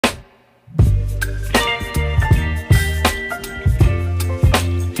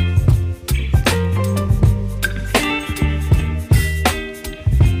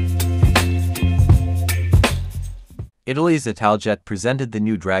Italy's iTALJET presented the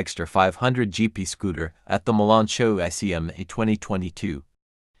new Dragster 500 GP scooter at the Milan Show ICMA 2022.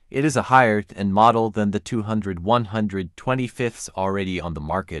 It is a higher-end model than the 200-125s already on the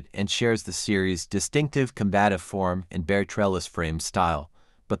market and shares the series' distinctive combative form and bare trellis frame style,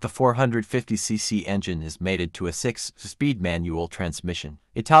 but the 450cc engine is mated to a 6-speed manual transmission.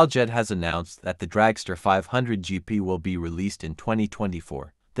 iTALJET has announced that the Dragster 500 GP will be released in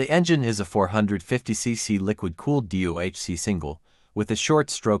 2024. The engine is a 450cc liquid-cooled DOHC single, with a short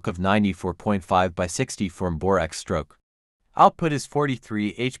stroke of 94.5 by 64 borax stroke. Output is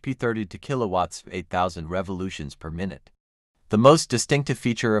 43 HP 32 kilowatts, 8,000 revolutions per minute. The most distinctive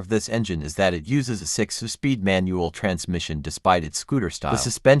feature of this engine is that it uses a 6-speed manual transmission despite its scooter style. The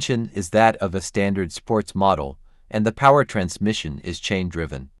suspension is that of a standard sports model, and the power transmission is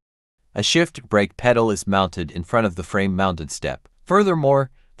chain-driven. A shift brake pedal is mounted in front of the frame-mounted step. Furthermore,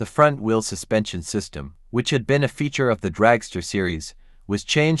 the front-wheel suspension system, which had been a feature of the Dragster series, was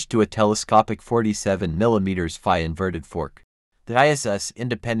changed to a telescopic 47mm phi inverted fork. The ISS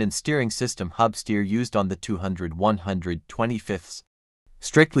independent steering system hub steer used on the 200-125s.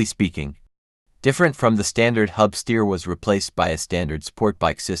 Strictly speaking, different from the standard hub steer, was replaced by a standard sport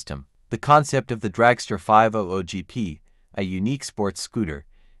bike system. The concept of the Dragster 500 GP, a unique sports scooter,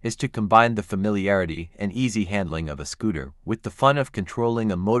 is to combine the familiarity and easy handling of a scooter with the fun of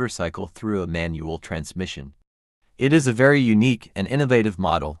controlling a motorcycle through a manual transmission. It is a very unique and innovative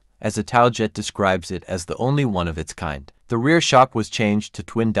model, as iTALJET describes it as the only one of its kind. The rear shock was changed to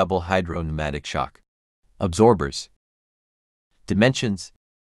twin double hydro pneumatic shock absorbers. Dimensions: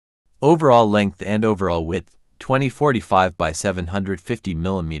 overall length and overall width 2045 by 750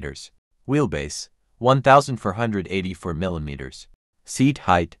 mm. Wheelbase 1484 mm. Seat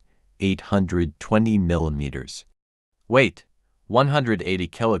height 820 mm. Weight 180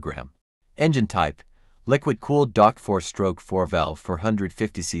 kg. Engine type liquid-cooled Dock 4-stroke 4-valve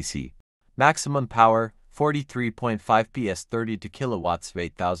 450cc. Maximum power 43.5 PS 32 kilowatts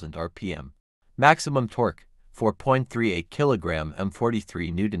 8,000 RPM. Maximum torque 4.38 kg and 43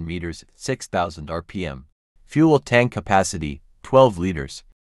 Newton meters 6,000 RPM. Fuel tank capacity 12 liters.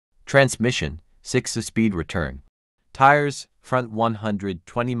 Transmission 6-speed return. Tires: front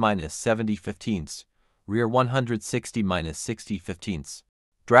 120-70 15ths, rear 160-60 15ths.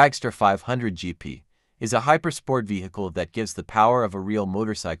 Dragster 500 GP is a hypersport vehicle that gives the power of a real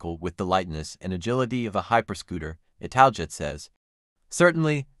motorcycle with the lightness and agility of a hyperscooter, iTALJET says.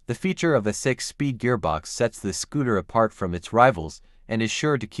 Certainly, the feature of a 6-speed gearbox sets this scooter apart from its rivals and is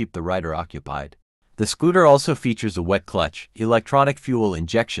sure to keep the rider occupied. The scooter also features a wet clutch, electronic fuel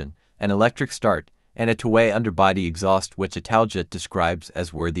injection, an electric start, and a two-way underbody exhaust, which iTALJET describes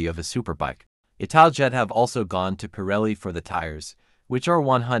as worthy of a superbike. iTALJET have also gone to Pirelli for the tires, which are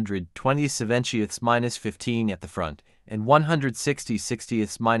 120/70-15 at the front and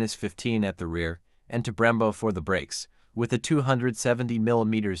 160/60-15 at the rear, and to Brembo for the brakes, with a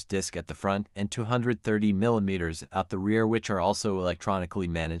 270mm disc at the front and 230mm at the rear, which are also electronically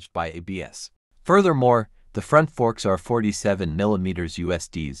managed by ABS. Furthermore, the front forks are 47mm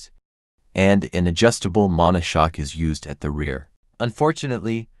USDs, and an adjustable monoshock is used at the rear.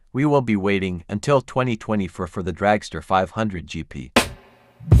 Unfortunately, we will be waiting until 2024 for the Dragster 500 GP.